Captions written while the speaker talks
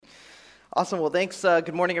Awesome. Well, thanks.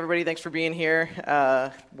 Good morning, everybody. Thanks for being here,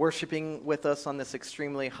 worshiping with us on this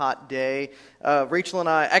extremely hot day. Rachel and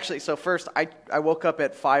I, actually, so first, I woke up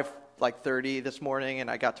at 5:30 this morning, and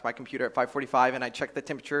I got to my computer at 5:45, and I checked the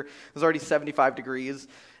temperature. It was already 75 degrees,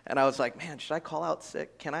 and I was like, man, should I call out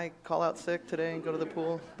sick? Can I call out sick today and go to the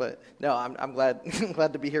pool? But no, I'm glad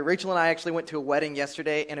glad to be here. Rachel and I actually went to a wedding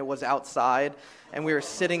yesterday, and it was outside, and we were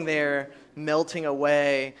sitting there melting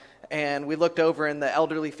away. And we looked over, and the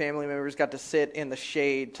elderly family members got to sit in the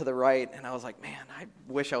shade to the right. And I was like, man, I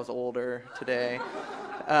wish I was older today.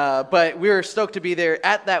 But we were stoked to be there.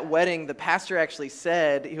 At that wedding, the pastor actually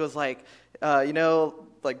said, he was like,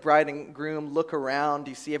 like bride and groom, look around.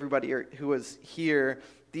 Do you see everybody who was here?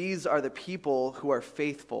 These are the people who are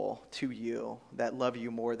faithful to you, that love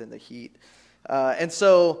you more than the heat. And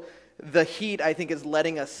so the heat, I think, is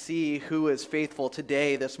letting us see who is faithful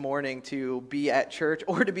today, this morning, to be at church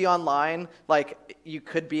or to be online. Like, you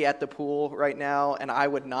could be at the pool right now, and I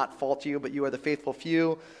would not fault you, but you are the faithful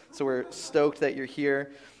few, so we're stoked that you're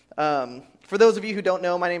here. For those of you who don't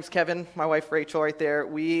know, my name's Kevin, my wife Rachel right there.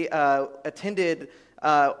 We attended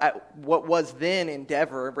at what was then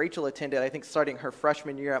Endeavor. Rachel attended, I think, starting her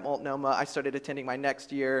freshman year at Multnomah. I started attending my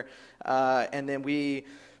next year, and then we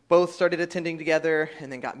both started attending together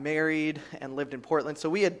and then got married and lived in Portland. So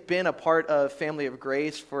we had been a part of Family of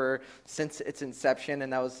Grace since its inception,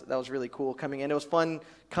 and that was really cool coming in. It was fun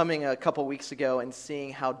coming a couple weeks ago and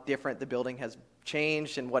seeing how different the building has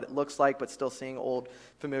changed and what it looks like, but still seeing old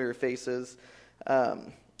familiar faces.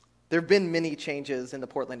 There have been many changes in the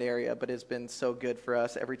Portland area, but it's been so good for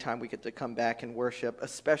us every time we get to come back and worship,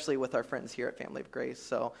 especially with our friends here at Family of Grace.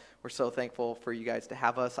 So we're so thankful for you guys to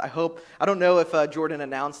have us. I don't know if Jordan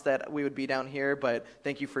announced that we would be down here, but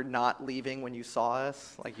thank you for not leaving when you saw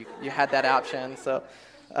us. Like you had that option. So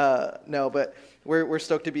no, but we're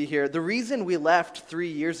stoked to be here. The reason we left 3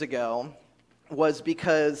 years ago was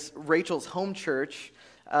because Rachel's home church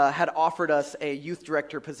had offered us a youth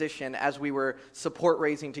director position as we were support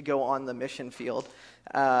raising to go on the mission field.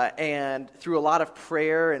 And through a lot of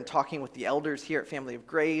prayer and talking with the elders here at Family of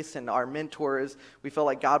Grace and our mentors, we felt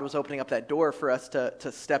like God was opening up that door for us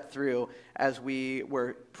to step through as we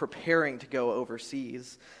were preparing to go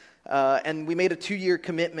overseas. And we made a 2-year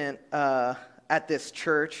commitment at this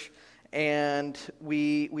church. And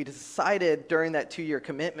we decided during that 2-year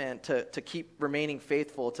commitment to keep remaining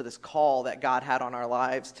faithful to this call that God had on our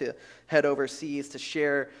lives to head overseas, to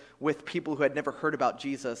share with people who had never heard about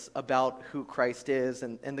Jesus, about who Christ is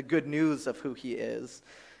and the good news of who he is.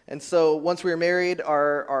 And so once we were married,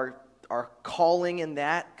 our calling in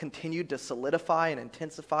that continued to solidify and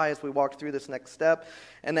intensify as we walked through this next step.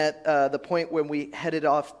 And at the point when we headed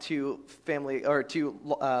off to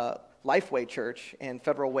Lifeway Church in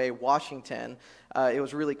Federal Way, Washington, it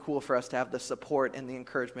was really cool for us to have the support and the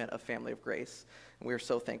encouragement of Family of Grace. And we are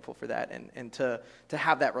so thankful for that. And to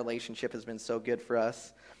have that relationship has been so good for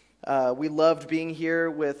us. We loved being here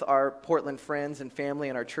with our Portland friends and family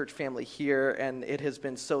and our church family here, and it has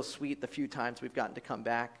been so sweet the few times we've gotten to come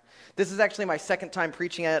back. This is actually my second time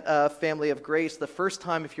preaching at Family of Grace. The first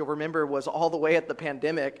time, if you'll remember, was all the way at the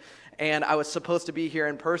pandemic, and I was supposed to be here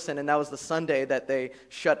in person, and that was the Sunday that they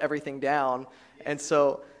shut everything down. And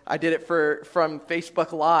so I did it from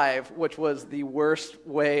Facebook Live, which was the worst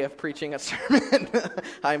way of preaching a sermon.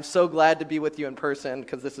 I'm so glad to be with you in person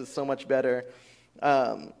because this is so much better.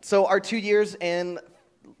 So our 2 years in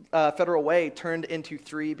Federal Way turned into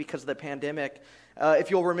 3 because of the pandemic. If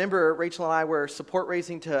you'll remember, Rachel and I were support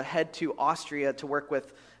raising to head to Austria to work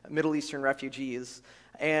with Middle Eastern refugees.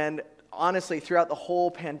 And honestly, throughout the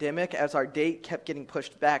whole pandemic, as our date kept getting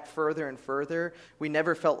pushed back further and further, we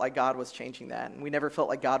never felt like God was changing that. And we never felt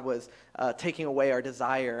like God was taking away our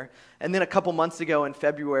desire. And then a couple months ago in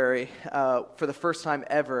February, for the first time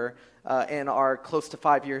ever, in our close to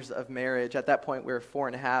 5 years of marriage, at that point we were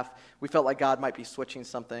 4.5, we felt like God might be switching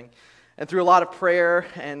something. And through a lot of prayer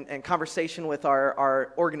and conversation with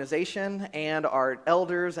our organization and our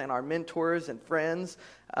elders and our mentors and friends,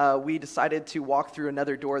 we decided to walk through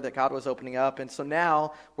another door that God was opening up. And so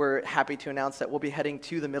now we're happy to announce that we'll be heading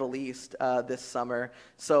to the Middle East this summer.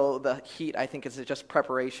 So the heat, I think, is just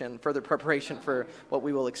further preparation for what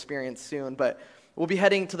we will experience soon. But we'll be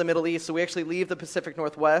heading to the Middle East, so we actually leave the Pacific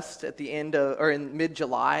Northwest in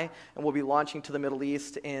mid-July, and we'll be launching to the Middle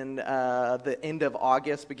East in the end of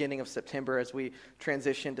August, beginning of September, as we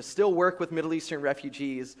transition to still work with Middle Eastern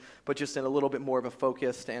refugees, but just in a little bit more of a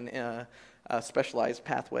focused and specialized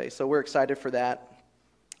pathway. So we're excited for that.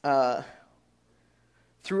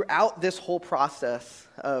 Throughout this whole process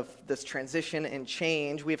of this transition and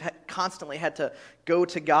change, we've constantly had to go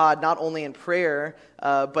to God, not only in prayer,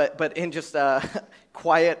 but in just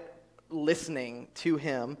quiet listening to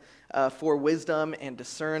him for wisdom and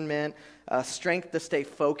discernment, strength to stay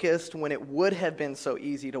focused when it would have been so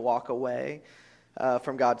easy to walk away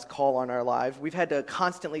from God's call on our lives. We've had to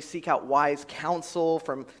constantly seek out wise counsel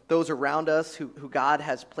from those around us who God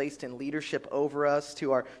has placed in leadership over us,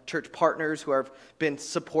 to our church partners who have been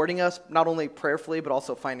supporting us, not only prayerfully, but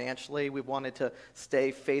also financially. We've wanted to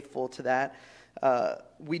stay faithful to that.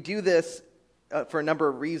 We do this for a number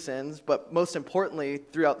of reasons, but most importantly,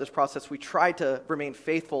 throughout this process, we try to remain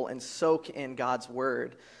faithful and soak in God's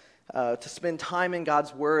word. To spend time in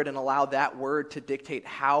God's word and allow that word to dictate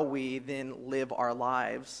how we then live our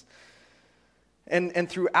lives. And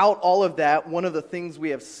throughout all of that, one of the things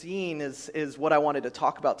we have seen is what I wanted to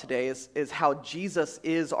talk about today, is how Jesus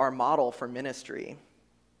is our model for ministry.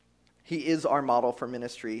 He is our model for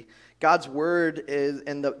ministry. God's word is,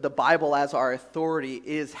 and the Bible as our authority,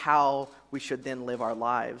 is how we should then live our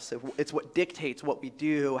lives. It's what dictates what we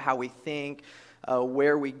do, how we think,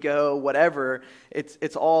 where we go, whatever.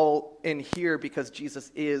 It's all in here because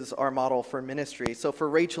Jesus is our model for ministry. So for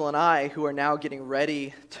Rachel and I, who are now getting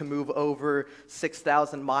ready to move over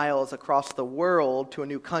 6,000 miles across the world to a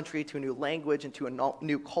new country, to a new language, and to a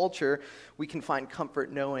new culture, we can find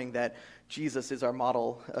comfort knowing that Jesus is our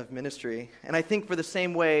model of ministry. And I think for the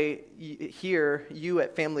same way here, you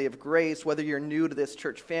at Family of Grace, whether you're new to this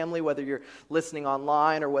church family, whether you're listening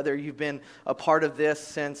online, or whether you've been a part of this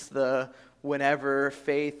since whenever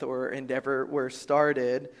faith or endeavor were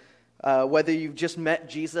started, whether you've just met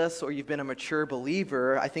Jesus or you've been a mature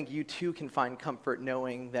believer, I think you too can find comfort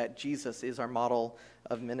knowing that Jesus is our model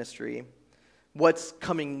of ministry. What's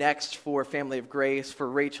coming next for Family of Grace, for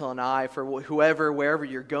Rachel and I, for whoever, wherever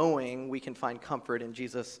you're going, we can find comfort in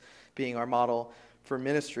Jesus being our model for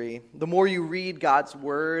ministry. The more you read God's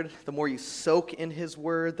word, the more you soak in his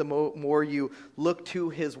word, the more you look to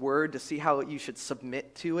his word to see how you should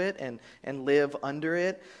submit to it and live under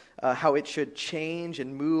it, how it should change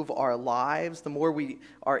and move our lives. The more we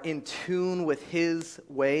are in tune with his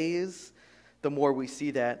ways, the more we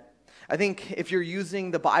see that. I think if you're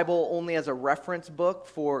using the Bible only as a reference book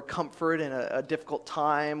for comfort in a difficult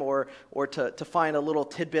time, or to find a little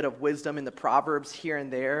tidbit of wisdom in the Proverbs here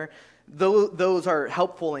and there, those are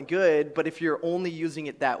helpful and good, but if you're only using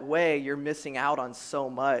it that way, you're missing out on so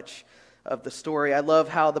much of the story. I love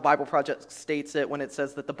how the Bible Project states it when it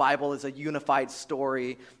says that the Bible is a unified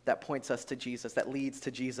story that points us to Jesus, that leads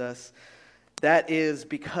to Jesus. That is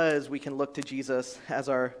because we can look to Jesus as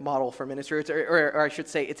our model for ministry, or I should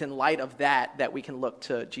say, it's in light of that we can look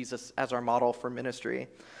to Jesus as our model for ministry.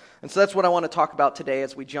 And so that's what I want to talk about today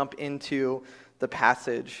as we jump into the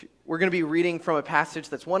passage. We're going to be reading from a passage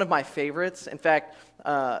that's one of my favorites. In fact,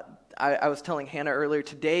 I was telling Hannah earlier,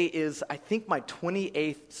 today is, I think, my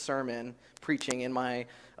 28th sermon preaching in my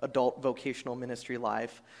adult vocational ministry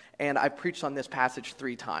life. And I've preached on this passage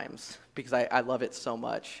 3 times because I love it so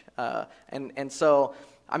much. And so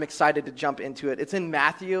I'm excited to jump into it. It's in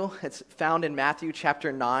Matthew. It's found in Matthew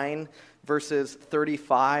chapter 9, verses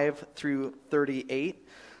 35 through 38.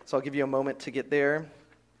 So I'll give you a moment to get there.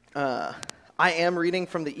 I am reading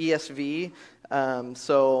from the ESV,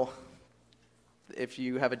 so if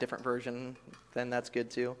you have a different version, then that's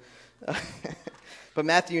good too. But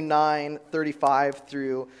Matthew 9, 35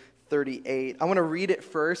 through 38. I want to read it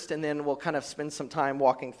first, and then we'll kind of spend some time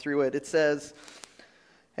walking through it. It says,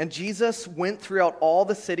 "And Jesus went throughout all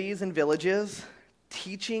the cities and villages,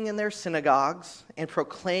 teaching in their synagogues and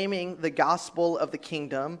proclaiming the gospel of the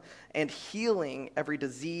kingdom and healing every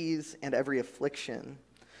disease and every affliction.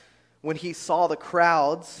 When he saw the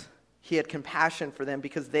crowds, he had compassion for them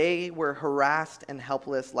because they were harassed and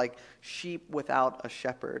helpless like sheep without a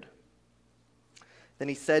shepherd. Then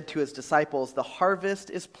he said to his disciples, 'The harvest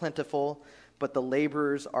is plentiful, but the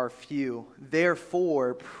laborers are few.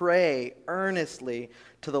 Therefore, pray earnestly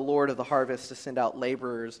to the Lord of the harvest to send out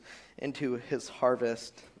laborers into his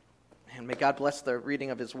harvest.'" And may God bless the reading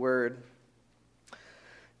of his word.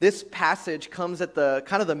 This passage comes at the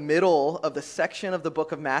kind of the middle of the section of the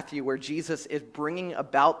book of Matthew where Jesus is bringing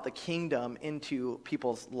about the kingdom into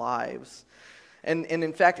people's lives. And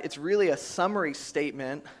in fact, it's really a summary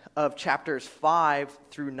statement of chapters 5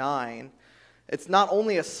 through 9. It's not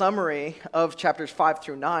only a summary of chapters 5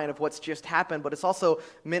 through 9 of what's just happened, but it's also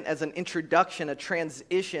meant as an introduction, a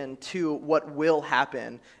transition to what will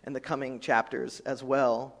happen in the coming chapters as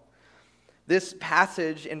well. This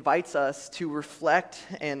passage invites us to reflect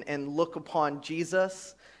and look upon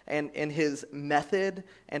Jesus and his method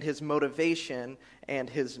and his motivation and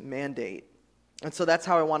his mandate. And so that's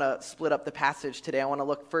how I want to split up the passage today. I want to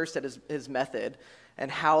look first at his method. and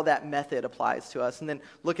how that method applies to us. And then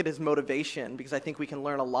look at his motivation, because I think we can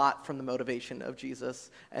learn a lot from the motivation of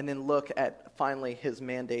Jesus. And then look at, finally, his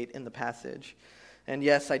mandate in the passage. And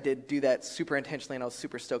yes, I did do that super intentionally, and I was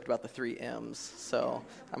super stoked about the 3 M's. So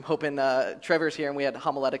I'm hoping Trevor's here, and we had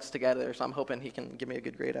homiletics together, so I'm hoping he can give me a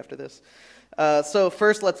good grade after this. So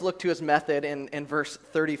first, let's look to his method in verse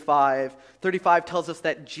 35. 35 tells us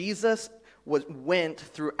that Jesus went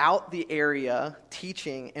throughout the area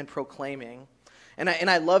teaching and proclaiming. And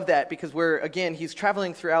I love that, because he's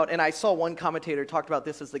traveling throughout, and I saw one commentator talked about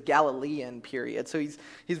this as the Galilean period. So he's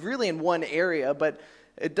really in one area, but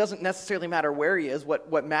it doesn't necessarily matter where he is.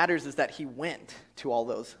 What matters is that he went to all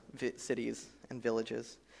those cities and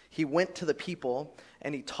villages. He went to the people,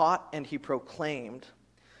 and he taught and he proclaimed.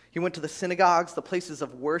 He went to the synagogues, the places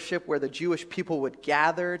of worship where the Jewish people would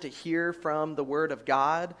gather to hear from the word of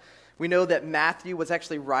God. We know that Matthew was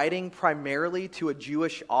actually writing primarily to a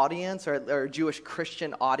Jewish audience or a Jewish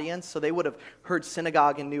Christian audience, so they would have heard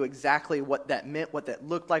synagogue and knew exactly what that meant, what that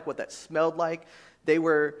looked like, what that smelled like.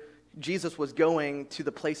 Jesus was going to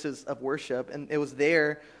the places of worship, and it was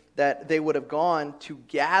there that they would have gone to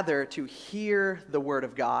gather to hear the word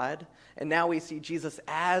of God. And now we see Jesus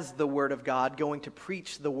as the word of God going to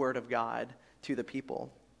preach the word of God to the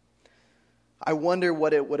people. I wonder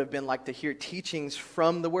what it would have been like to hear teachings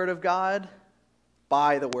from the word of God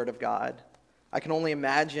by the word of God. I can only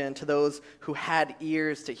imagine, to those who had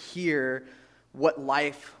ears to hear, what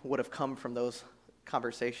life would have come from those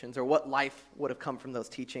conversations, or what life would have come from those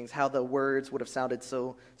teachings, how the words would have sounded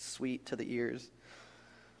so sweet to the ears.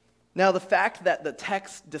 Now, the fact that the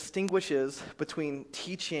text distinguishes between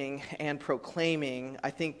teaching and proclaiming,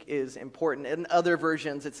 I think, is important. In other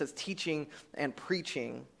versions, it says teaching and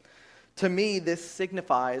preaching. To me, this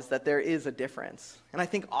signifies that there is a difference. And I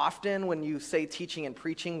think often when you say teaching and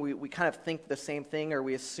preaching, we kind of think the same thing, or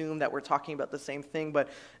we assume that we're talking about the same thing, but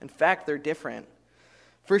in fact, they're different.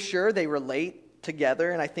 For sure, they relate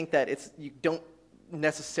together, and I think that you don't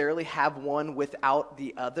necessarily have one without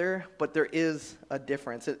the other, but there is a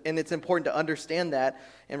difference, and it's important to understand that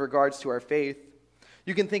in regards to our faith.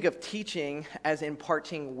 You can think of teaching as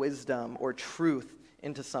imparting wisdom or truth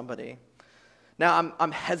into somebody. Now,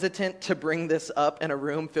 I'm hesitant to bring this up in a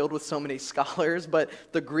room filled with so many scholars, but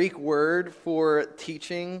the Greek word for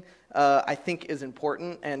teaching, I think, is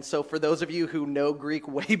important. And so for those of you who know Greek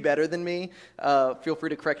way better than me, feel free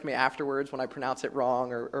to correct me afterwards when I pronounce it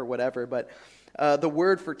wrong or whatever. But the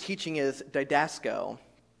word for teaching is didasko,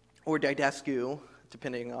 or didaskou,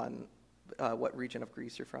 depending on what region of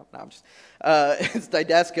Greece you're from. No, it's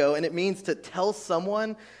didasko, and it means to tell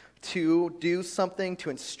someone to do something,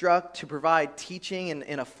 to instruct, to provide teaching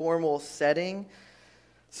in a formal setting.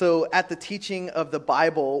 So at the teaching of the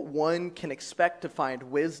Bible, one can expect to find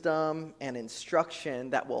wisdom and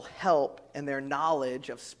instruction that will help in their knowledge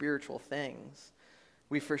of spiritual things.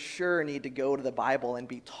 We for sure need to go to the Bible and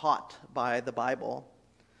be taught by the Bible.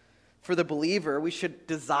 For the believer, we should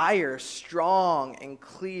desire strong and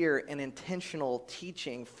clear and intentional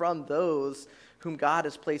teaching from those whom God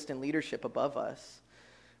has placed in leadership above us.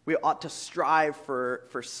 We ought to strive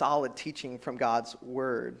for solid teaching from God's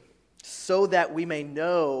word so that we may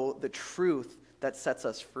know the truth that sets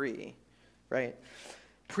us free, right?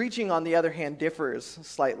 Preaching, on the other hand, differs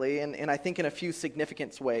slightly, and I think in a few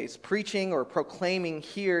significant ways. Preaching or proclaiming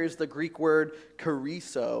here is the Greek word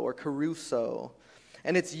kerusso or kerusso.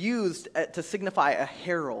 And it's used to signify a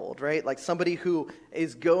herald, right? Like somebody who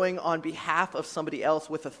is going on behalf of somebody else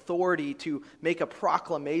with authority to make a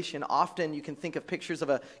proclamation. Often you can think of pictures of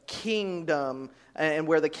a kingdom and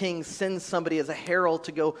where the king sends somebody as a herald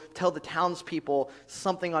to go tell the townspeople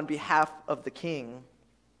something on behalf of the king.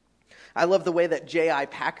 I love the way that J.I.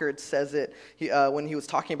 Packard says it when he was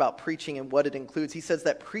talking about preaching and what it includes. He says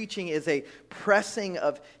that preaching is a pressing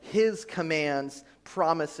of his commands,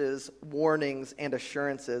 promises, warnings, and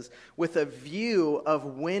assurances with a view of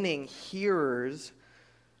winning hearers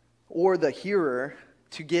or the hearer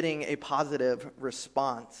to getting a positive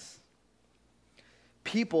response.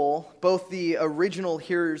 People, both the original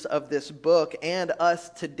hearers of this book and us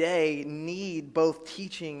today, need both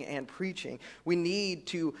teaching and preaching. We need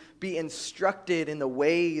to be instructed in the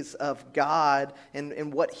ways of God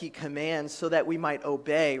and what He commands so that we might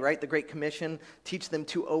obey, right? The Great Commission, teach them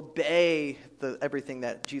to obey everything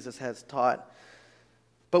that Jesus has taught.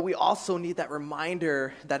 But we also need that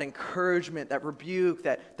reminder, that encouragement, that rebuke,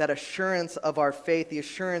 that assurance of our faith, the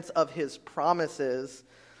assurance of His promises.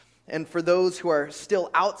 And for those who are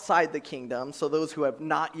still outside the kingdom, so those who have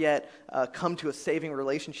not yet come to a saving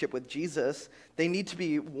relationship with Jesus, they need to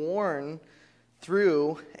be worn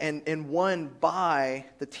through and won by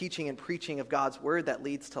the teaching and preaching of God's word that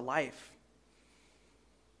leads to life.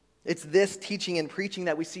 It's this teaching and preaching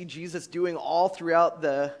that we see Jesus doing all throughout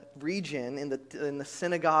the region, in the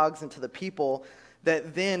synagogues and to the people,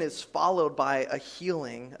 that then is followed by a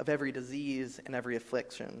healing of every disease and every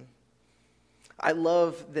affliction. I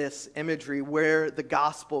love this imagery. Where the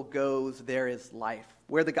gospel goes, there is life.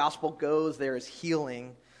 Where the gospel goes, there is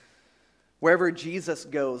healing. Wherever Jesus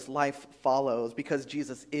goes, life follows, because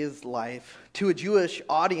Jesus is life. To a Jewish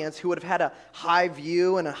audience who would have had a high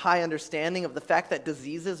view and a high understanding of the fact that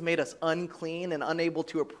diseases made us unclean and unable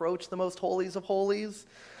to approach the most holies of holies,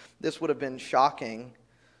 this would have been shocking.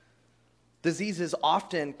 Diseases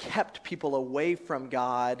often kept people away from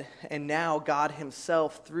God, and now God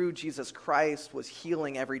himself, through Jesus Christ, was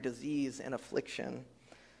healing every disease and affliction.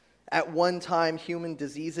 At one time, human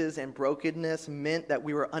diseases and brokenness meant that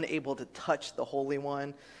we were unable to touch the Holy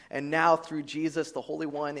One. And now, through Jesus, the Holy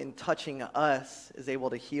One, in touching us, is able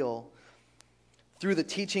to heal. Through the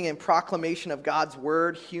teaching and proclamation of God's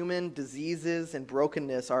word, human diseases and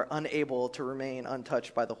brokenness are unable to remain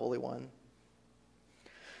untouched by the Holy One.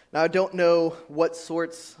 Now, I don't know what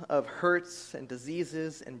sorts of hurts and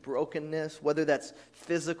diseases and brokenness, whether that's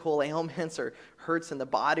physical ailments or hurts in the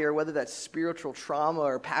body, or whether that's spiritual trauma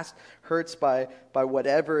or past hurts by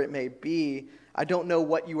whatever it may be. I don't know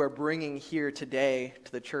what you are bringing here today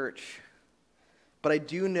to the church. But I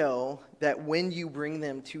do know that when you bring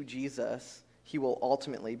them to Jesus, he will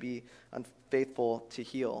ultimately be unfaithful to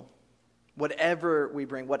heal. Whatever we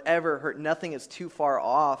bring, whatever hurt, nothing is too far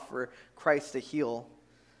off for Christ to heal.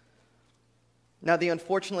 Now, the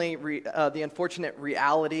unfortunate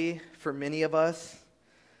reality for many of us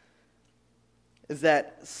is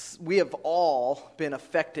that we have all been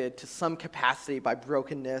affected to some capacity by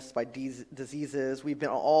brokenness, by diseases. We've been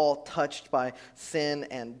all touched by sin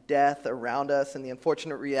and death around us. And the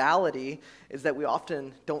unfortunate reality is that we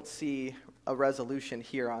often don't see a resolution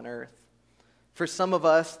here on earth. For some of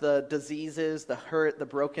us, the diseases, the hurt, the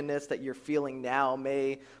brokenness that you're feeling now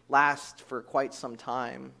may last for quite some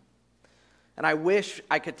time. And I wish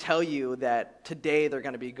I could tell you that today they're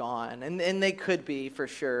going to be gone. And they could be, for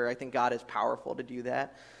sure. I think God is powerful to do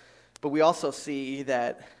that. But we also see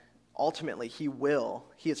that ultimately he will.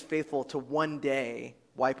 He is faithful to one day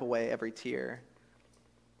wipe away every tear.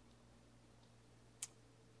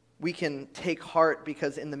 We can take heart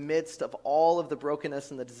because in the midst of all of the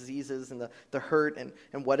brokenness and the diseases and the hurt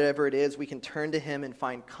and whatever it is, we can turn to him and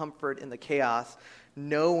find comfort in the chaos,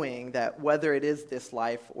 knowing that whether it is this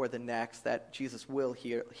life or the next, that Jesus will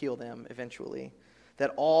heal them eventually,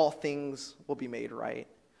 that all things will be made right.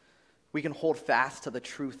 We can hold fast to the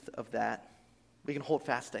truth of that. We can hold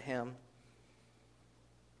fast to him.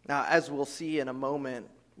 Now, as we'll see in a moment,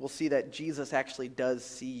 we'll see that Jesus actually does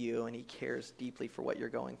see you and he cares deeply for what you're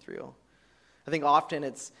going through. I think often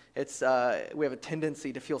we have a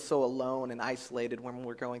tendency to feel so alone and isolated when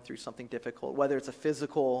we're going through something difficult, whether it's a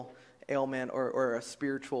physical ailment or a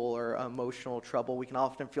spiritual or emotional trouble. We can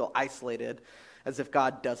often feel isolated as if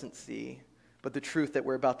God doesn't see. But the truth that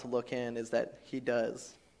we're about to look in is that he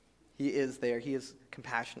does. He is there. He is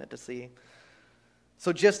compassionate to see.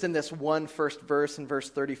 So just in this one first verse, in verse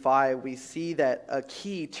 35, we see that a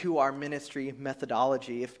key to our ministry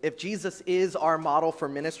methodology. If Jesus is our model for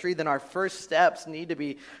ministry, then our first steps need to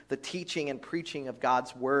be the teaching and preaching of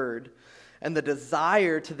God's word, and the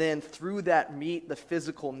desire to then, through that, meet the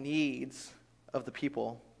physical needs of the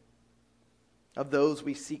people, of those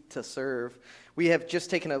we seek to serve. We have just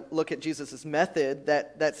taken a look at Jesus' method,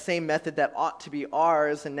 that same method that ought to be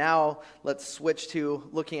ours, and now let's switch to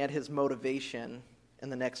looking at his motivation in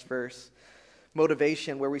the next verse.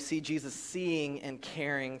 Motivation, where we see Jesus seeing and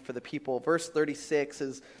caring for the people. Verse 36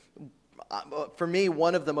 is, for me,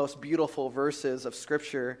 one of the most beautiful verses of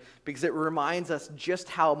Scripture, because it reminds us just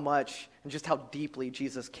how much and just how deeply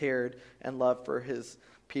Jesus cared and loved for his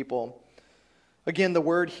people. Again, the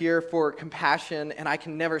word here for compassion, and I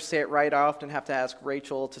can never say it right. I often have to ask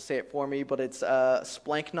Rachel to say it for me, but it's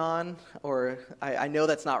splanknon, or I know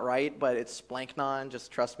that's not right, but it's splanknon.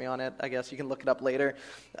 Just trust me on it, I guess. You can look it up later.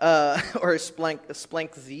 Or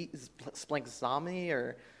splankzami,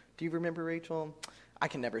 or do you remember, Rachel? I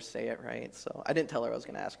can never say it right, so I didn't tell her I was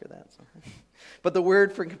going to ask her that. So. But the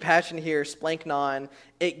word for compassion here, splanknon,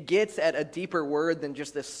 it gets at a deeper word than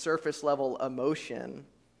just this surface-level emotion.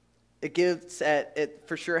 It gets at it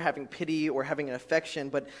for sure having pity or having an affection,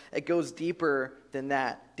 but it goes deeper than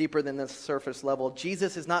that, deeper than the surface level.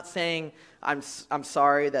 Jesus is not saying, I'm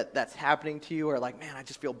sorry that that's happening to you, or like, man, I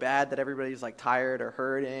just feel bad that everybody's like tired or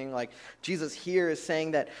hurting. Like, Jesus here is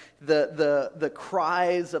saying that the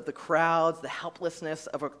cries of the crowds, the helplessness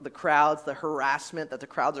of the crowds, the harassment that the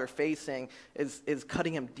crowds are facing is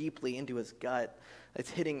cutting him deeply into his gut. It's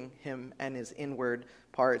hitting him and his inward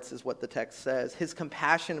parts, is what the text says. His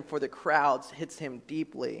compassion for the crowds hits him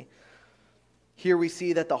deeply. Here we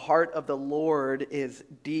see that the heart of the Lord is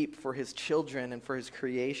deep for his children and for his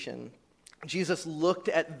creation. Jesus looked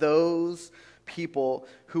at those people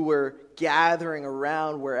who were gathering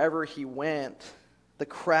around wherever he went, the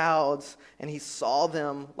crowds, and he saw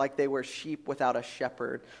them like they were sheep without a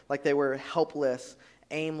shepherd, like they were helpless,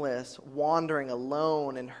 aimless, wandering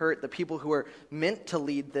alone and hurt. The people who were meant to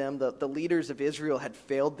lead them, the leaders of Israel, had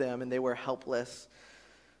failed them and they were helpless.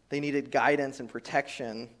 They needed guidance and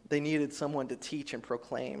protection. They needed someone to teach and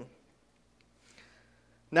proclaim.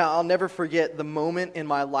 Now, I'll never forget the moment in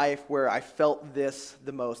my life where I felt this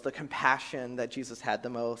the most, the compassion that Jesus had the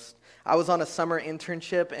most. I was on a summer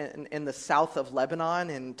internship in the south of Lebanon,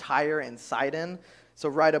 in Tyre and Sidon, so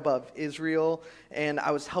right above Israel, and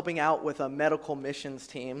I was helping out with a medical missions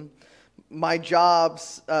team. My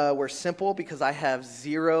jobs were simple because I have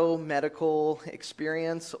zero medical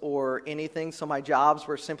experience or anything, so my jobs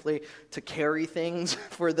were simply to carry things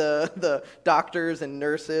for the doctors and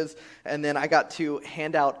nurses, and then I got to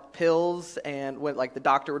hand out pills, and when the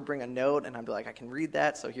doctor would bring a note, and I'd be like, I can read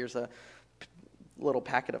that, so here's a little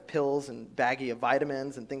packet of pills and baggie of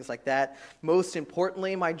vitamins and things like that. Most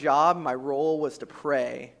importantly, my role was to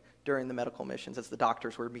pray during the medical missions as the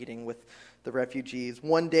doctors were meeting with the refugees.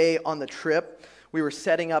 One day on the trip, we were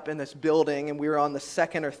setting up in this building, and we were on the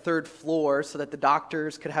second or third floor so that the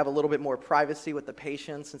doctors could have a little bit more privacy with the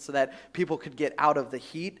patients and so that people could get out of the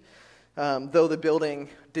heat. Though the building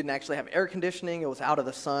didn't actually have air conditioning, it was out of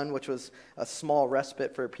the sun, which was a small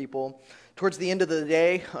respite for people. Towards the end of the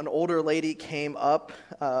day, an older lady came up,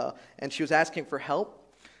 and she was asking for help.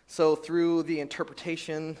 So through the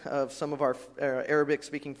interpretation of some of our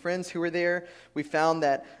Arabic-speaking friends who were there, we found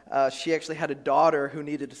that she actually had a daughter who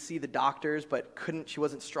needed to see the doctors, but she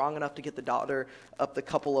wasn't strong enough to get the daughter up the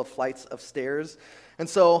couple of flights of stairs. And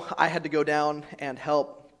so I had to go down and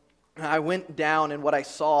help. I went down, and what I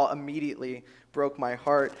saw immediately broke my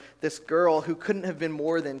heart. This girl, who couldn't have been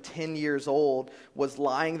more than 10 years old, was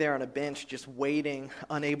lying there on a bench just waiting,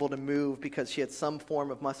 unable to move because she had some form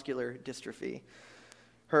of muscular dystrophy.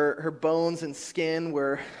 Her bones and skin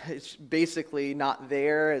were basically not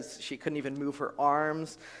there, as she couldn't even move her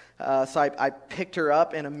arms. So I picked her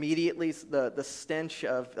up, and immediately the stench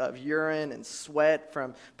of urine and sweat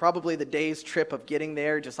from probably the day's trip of getting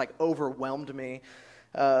there just overwhelmed me.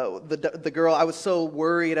 The girl, I was so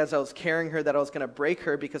worried as I was carrying her that I was going to break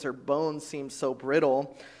her because her bones seemed so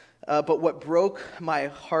brittle. But what broke my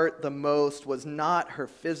heart the most was not her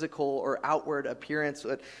physical or outward appearance.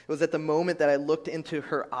 It was at the moment that I looked into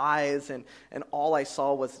her eyes, and all I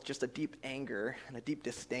saw was just a deep anger and a deep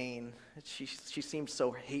disdain. She seemed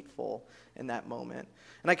so hateful in that moment.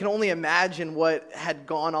 And I can only imagine what had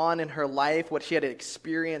gone on in her life, what she had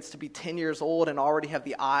experienced to be 10 years old and already have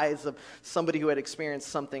the eyes of somebody who had experienced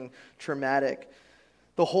something traumatic.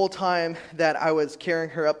 The whole time that I was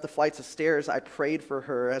carrying her up the flights of stairs, I prayed for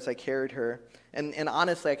her as I carried her. And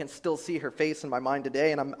honestly, I can still see her face in my mind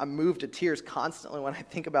today, and I'm moved to tears constantly when I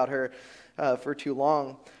think about her for too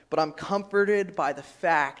long. But I'm comforted by the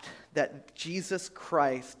fact that Jesus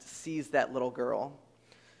Christ sees that little girl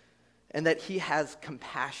and that he has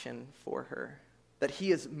compassion for her, that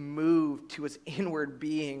he is moved to his inward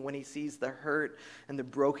being when he sees the hurt and the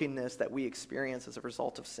brokenness that we experience as a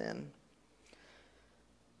result of sin.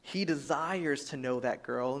 He desires to know that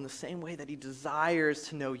girl in the same way that he desires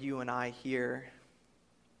to know you and I here.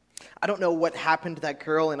 I don't know what happened to that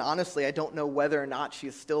girl, and honestly, I don't know whether or not she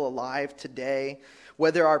is still alive today,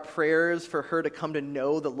 whether our prayers for her to come to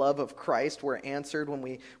know the love of Christ were answered when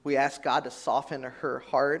we asked God to soften her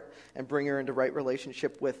heart and bring her into right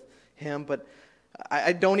relationship with him. But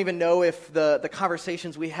I don't even know if the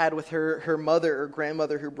conversations we had with her mother or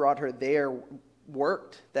grandmother who brought her there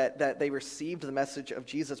worked, that they received the message of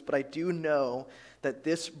Jesus. But I do know that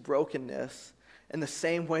this brokenness, in the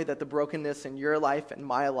same way that the brokenness in your life and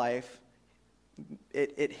my life,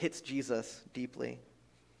 it hits Jesus deeply.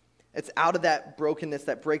 It's out of that brokenness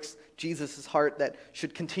that breaks Jesus' heart that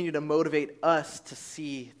should continue to motivate us to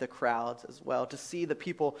see the crowds as well, to see the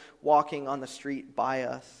people walking on the street by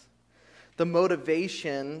us. The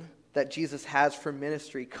motivation that Jesus has for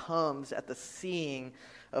ministry comes at the seeing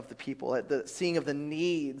of the people, at the seeing of the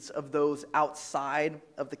needs of those outside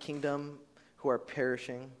of the kingdom who are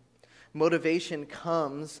perishing. Motivation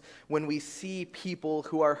comes when we see people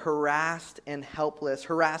who are harassed and helpless,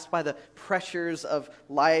 harassed by the pressures of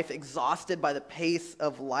life, exhausted by the pace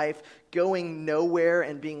of life, going nowhere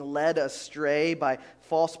and being led astray by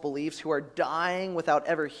false beliefs, who are dying without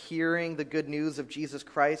ever hearing the good news of Jesus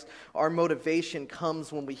Christ. Our motivation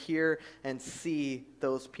comes when we hear and see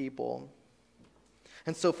those people.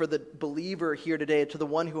 And so for the believer here today, to the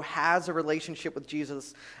one who has a relationship with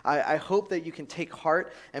Jesus, I hope that you can take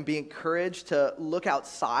heart and be encouraged to look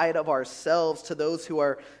outside of ourselves, to those who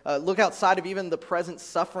are, look outside of even the present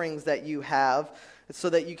sufferings that you have, so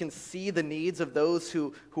that you can see the needs of those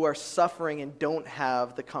who are suffering and don't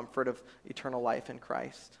have the comfort of eternal life in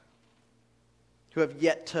Christ, who have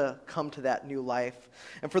yet to come to that new life.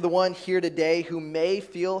 And for the one here today who may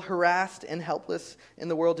feel harassed and helpless in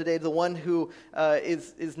the world today, the one who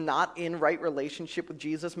is not in right relationship with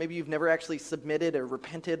Jesus, maybe you've never actually submitted or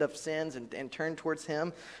repented of sins and turned towards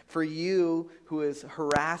him. For you who is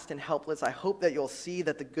harassed and helpless, I hope that you'll see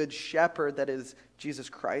that the good shepherd that is Jesus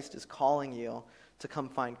Christ is calling you to come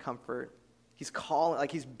find comfort. He's calling,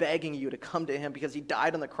 like he's begging you to come to him because he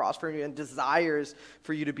died on the cross for you and desires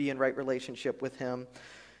for you to be in right relationship with him.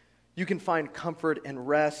 You can find comfort and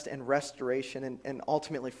rest and restoration and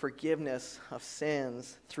ultimately forgiveness of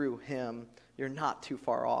sins through him. You're not too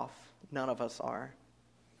far off. None of us are.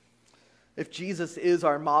 If Jesus is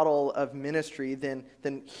our model of ministry, then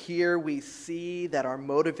here we see that our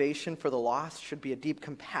motivation for the lost should be a deep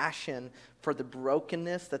compassion for the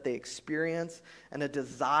brokenness that they experience and a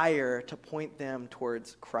desire to point them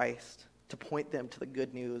towards Christ, to point them to the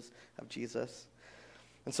good news of Jesus.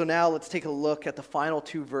 And so now let's take a look at the final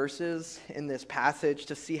two verses in this passage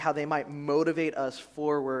to see how they might motivate us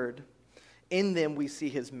forward. In them we see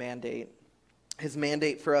his mandate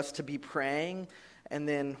for us to be praying, and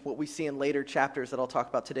then what we see in later chapters that I'll talk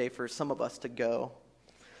about today for some of us to go.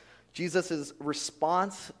 Jesus'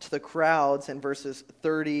 response to the crowds in verses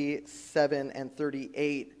 37 and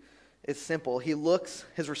 38 is simple.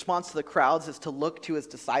 His response to the crowds is to look to his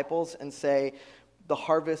disciples and say, "The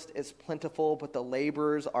harvest is plentiful, but the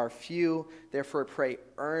laborers are few. Therefore pray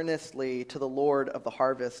earnestly to the Lord of the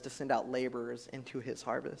harvest to send out laborers into his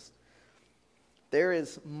harvest." There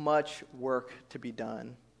is much work to be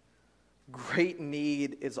done. Great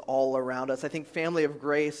need is all around us. I think Family of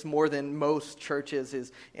Grace, more than most churches,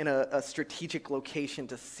 is in a strategic location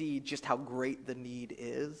to see just how great the need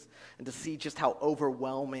is and to see just how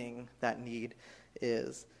overwhelming that need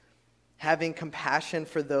is. Having compassion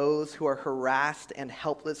for those who are harassed and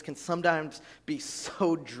helpless can sometimes be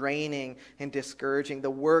so draining and discouraging. The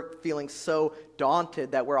work feeling so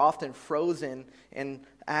daunted that we're often frozen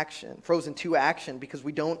to action because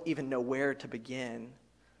we don't even know where to begin.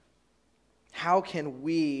 How can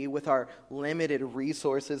we, with our limited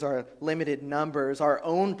resources, our limited numbers, our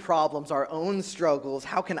own problems, our own struggles,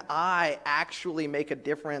 how can I actually make a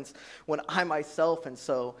difference when I myself am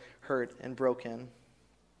so hurt and broken?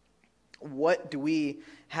 What do we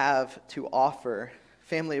have to offer?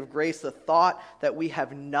 Family of Grace, the thought that we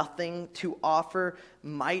have nothing to offer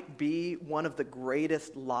might be one of the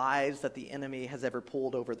greatest lies that the enemy has ever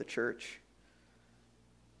pulled over the church.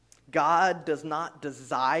 God does not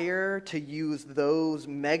desire to use those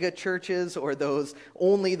mega churches or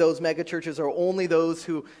only those mega churches or only those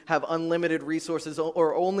who have unlimited resources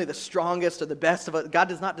or only the strongest or the best of us. God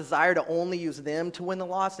does not desire to only use them to win the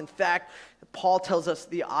lost. In fact, Paul tells us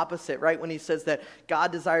the opposite, right? When he says that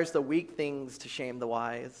God desires the weak things to shame the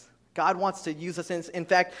wise. God wants to use us. In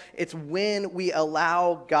fact, it's when we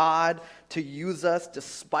allow God to use us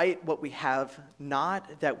despite what we have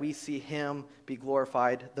not that we see him be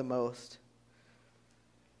glorified the most.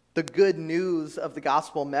 The good news of the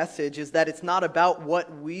gospel message is that it's not about what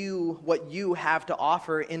you have to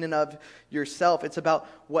offer in and of yourself. It's about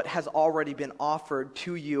what has already been offered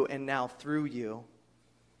to you and now through you.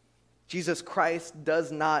 Jesus Christ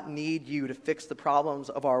does not need you to fix the problems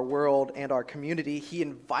of our world and our community. He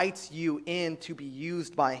invites you in to be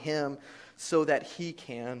used by him so that he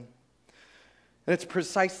can. And it's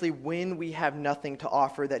precisely when we have nothing to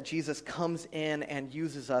offer that Jesus comes in and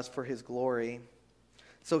uses us for his glory.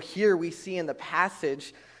 So here we see in the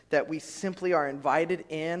passage that we simply are invited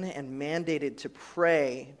in and mandated to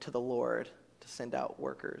pray to the Lord to send out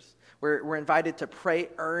workers. We're invited to pray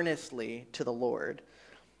earnestly to the Lord.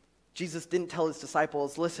 Jesus didn't tell his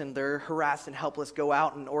disciples, listen, they're harassed and helpless, go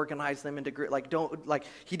out and organize them into groups.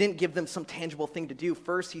 He didn't give them some tangible thing to do.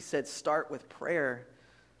 First, he said, start with prayer.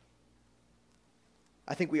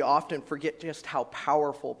 I think we often forget just how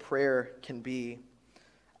powerful prayer can be.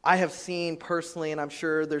 I have seen personally, and I'm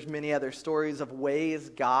sure there's many other stories of ways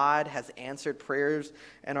God has answered prayers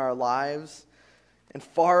in our lives.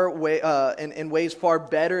 in ways far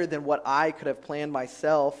better than what I could have planned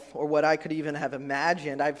myself or what I could even have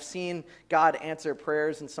imagined. I've seen God answer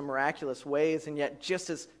prayers in some miraculous ways, and yet just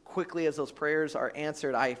as quickly as those prayers are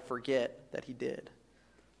answered, I forget that he did.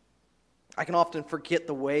 I can often forget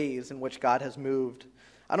the ways in which God has moved.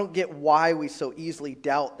 I don't get why we so easily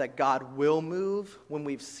doubt that God will move when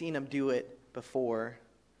we've seen him do it before.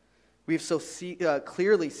 We've so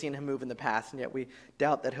clearly seen him move in the past, and yet we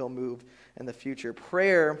doubt that he'll move in the future.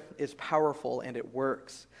 Prayer is powerful, and it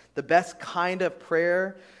works. The best kind of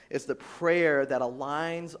prayer is the prayer that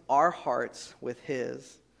aligns our hearts with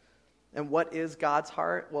his. And what is God's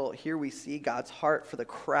heart? Well, here we see God's heart for the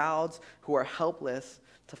crowds who are helpless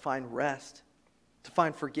to find rest, to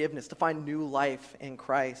find forgiveness, to find new life in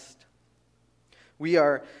Christ. We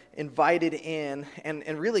are invited in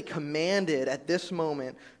and really commanded at this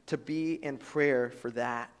moment to be in prayer for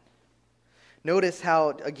that. Notice how,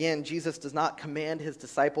 again, Jesus does not command his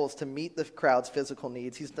disciples to meet the crowd's physical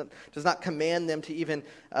needs. He does not command them to even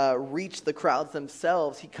reach the crowds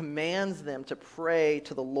themselves. He commands them to pray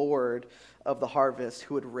to the Lord of the harvest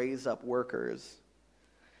who would raise up workers.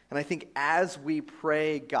 And I think as we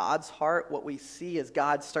pray God's heart, what we see is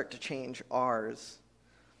God start to change ours.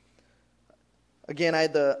 Again, I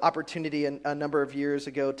had the opportunity a number of years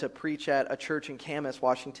ago to preach at a church in Camas,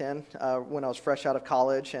 Washington, when I was fresh out of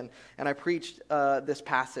college, and I preached this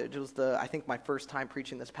passage. It was I think my first time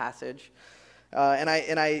preaching this passage, and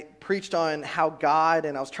I preached on how God,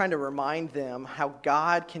 and I was trying to remind them how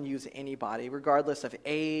God can use anybody, regardless of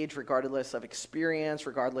age, regardless of experience,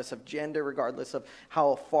 regardless of gender, regardless of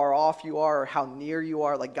how far off you are or how near you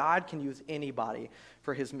are. Like, God can use anybody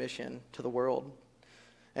for his mission to the world.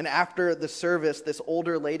 And after the service, this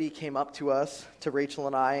older lady came up to us, to Rachel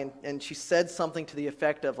and I, and she said something to the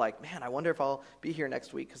effect of like, man, I wonder if I'll be here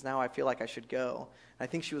next week because now I feel like I should go. And I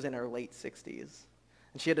think she was in her late 60s.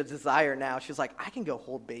 And she had a desire now. She was like, I can go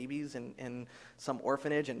hold babies in some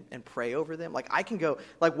orphanage and pray over them. Like, I can go,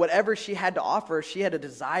 like, whatever she had to offer, she had a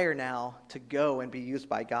desire now to go and be used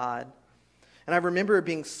by God. And I remember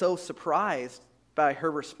being so surprised by her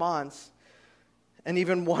response, and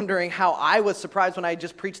even wondering how I was surprised when I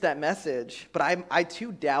just preached that message. But I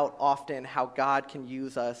too doubt often how God can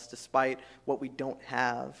use us despite what we don't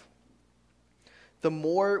have. The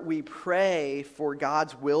more we pray for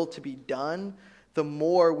God's will to be done, the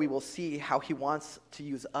more we will see how he wants to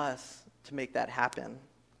use us to make that happen.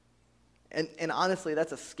 And honestly,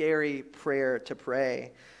 that's a scary prayer to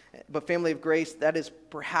pray. But family of grace, that is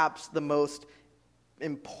perhaps the most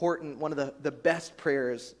important, one of the best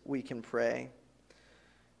prayers we can pray.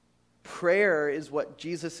 Prayer is what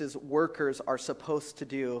Jesus' workers are supposed to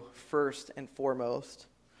do first and foremost.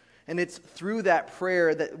 And it's through that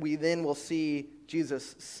prayer that we then will see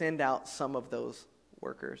Jesus send out some of those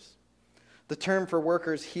workers. The term for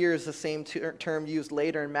workers here is the same term used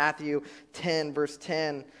later in Matthew 10, verse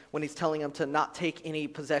 10, when he's telling them to not take any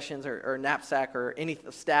possessions or knapsack or any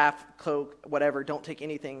staff, cloak, whatever. Don't take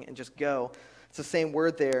anything and just go. It's the same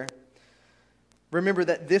word there. Remember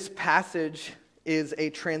that this passage is a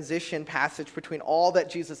transition passage between all that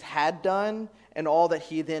Jesus had done and all that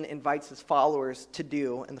he then invites his followers to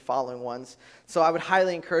do in the following ones. So I would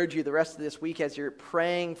highly encourage you the rest of this week as you're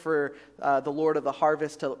praying for the Lord of the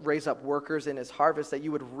harvest to raise up workers in his harvest, that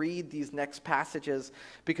you would read these next passages,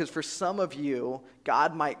 because for some of you,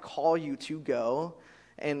 God might call you to go,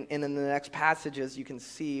 and in the next passages you can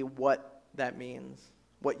see what that means,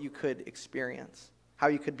 what you could experience, how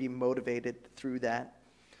you could be motivated through that.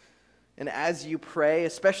 And as you pray,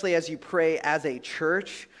 especially as you pray as a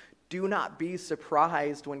church, do not be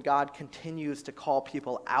surprised when God continues to call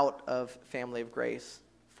people out of Family of Grace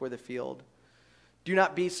for the field. Do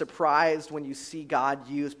not be surprised when you see God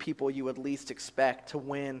use people you would least expect to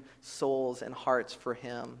win souls and hearts for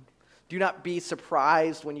him. Do not be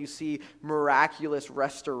surprised when you see miraculous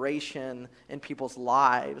restoration in people's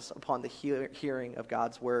lives upon the hearing of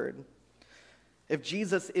God's word. If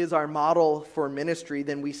Jesus is our model for ministry,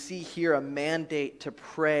 then we see here a mandate to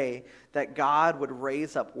pray that God would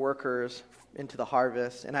raise up workers into the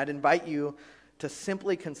harvest. And I'd invite you to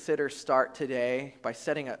simply consider start today by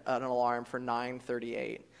setting an alarm for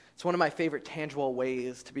 9:38. It's one of my favorite tangible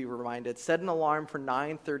ways to be reminded. Set an alarm for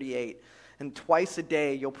 9:38, and twice a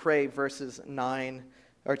day you'll pray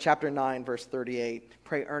chapter 9, verse 38.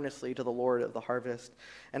 Pray earnestly to the Lord of the harvest.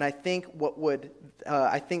 And I think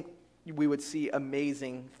we would see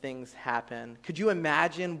amazing things happen. Could you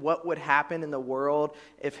imagine what would happen in the world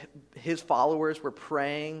if his followers were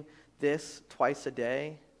praying this twice a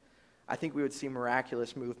day? I think we would see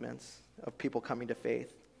miraculous movements of people coming to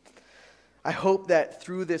faith. I hope that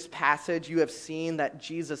through this passage you have seen that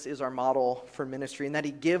Jesus is our model for ministry and that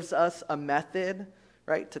he gives us a method,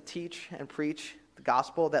 right, to teach and preach the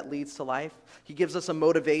gospel that leads to life. He gives us a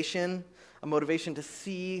motivation to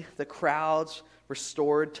see the crowds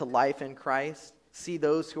restored to life in Christ, see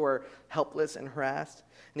those who are helpless and harassed.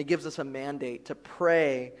 And he gives us a mandate to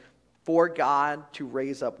pray for God to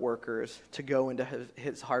raise up workers to go into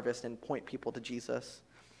his harvest and point people to Jesus.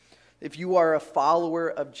 If you are a follower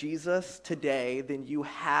of Jesus today, then you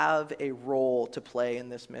have a role to play in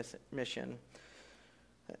this mission.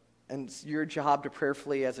 And it's your job to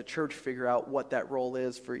prayerfully, as a church, figure out what that role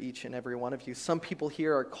is for each and every one of you. Some people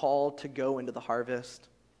here are called to go into the harvest,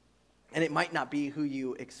 and it might not be who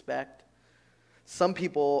you expect. Some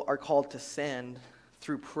people are called to send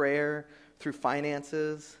through prayer, through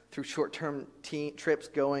finances, through short-term trips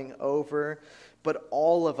going over. But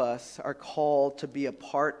all of us are called to be a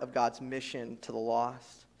part of God's mission to the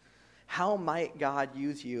lost. How might God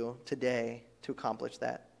use you today to accomplish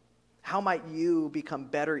that? How might you become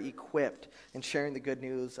better equipped in sharing the good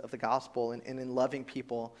news of the gospel and in loving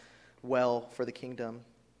people well for the kingdom?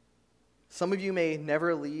 Some of you may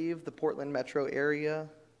never leave the Portland metro area.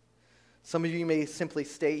 Some of you may simply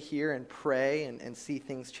stay here and pray and see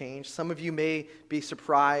things change. Some of you may be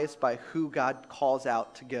surprised by who God calls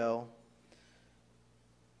out to go.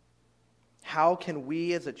 How can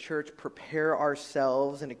we as a church prepare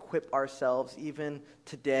ourselves and equip ourselves even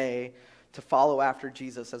today to follow after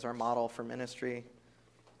Jesus as our model for ministry?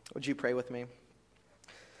 Would you pray with me?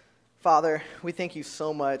 Father, we thank you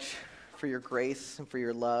so much for your grace and for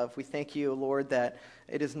your love. We thank you, Lord, that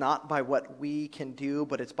it is not by what we can do,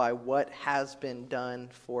 but it's by what has been done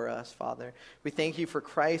for us, Father. We thank you for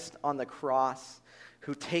Christ on the cross,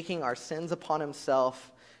 who, taking our sins upon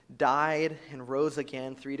himself, died and rose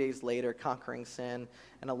again 3 days later, conquering sin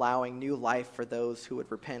and allowing new life for those who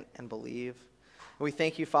would repent and believe. And we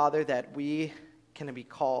thank you, Father, that we can be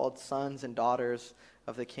called sons and daughters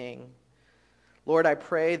of the King. Lord, I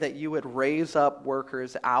pray that you would raise up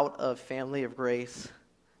workers out of Family of Grace,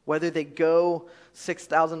 whether they go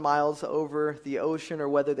 6,000 miles over the ocean or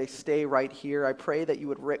whether they stay right here. I pray that you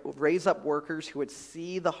would raise up workers who would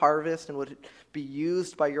see the harvest and would be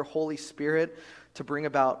used by your Holy Spirit to bring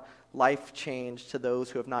about life change to those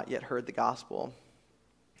who have not yet heard the gospel.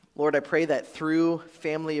 Lord, I pray that through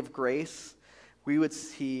Family of Grace, we would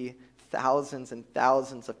see thousands and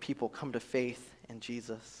thousands of people come to faith in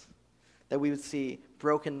Jesus, that we would see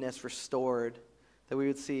brokenness restored, that we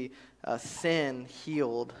would see sin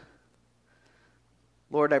healed.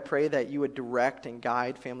 Lord, I pray that you would direct and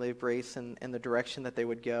guide Family of Grace in the direction that they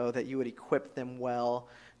would go, that you would equip them well,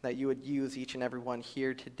 that you would use each and every one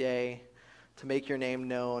here today to make your name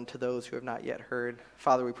known to those who have not yet heard.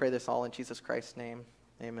 Father, we pray this all in Jesus Christ's name.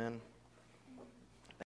 Amen.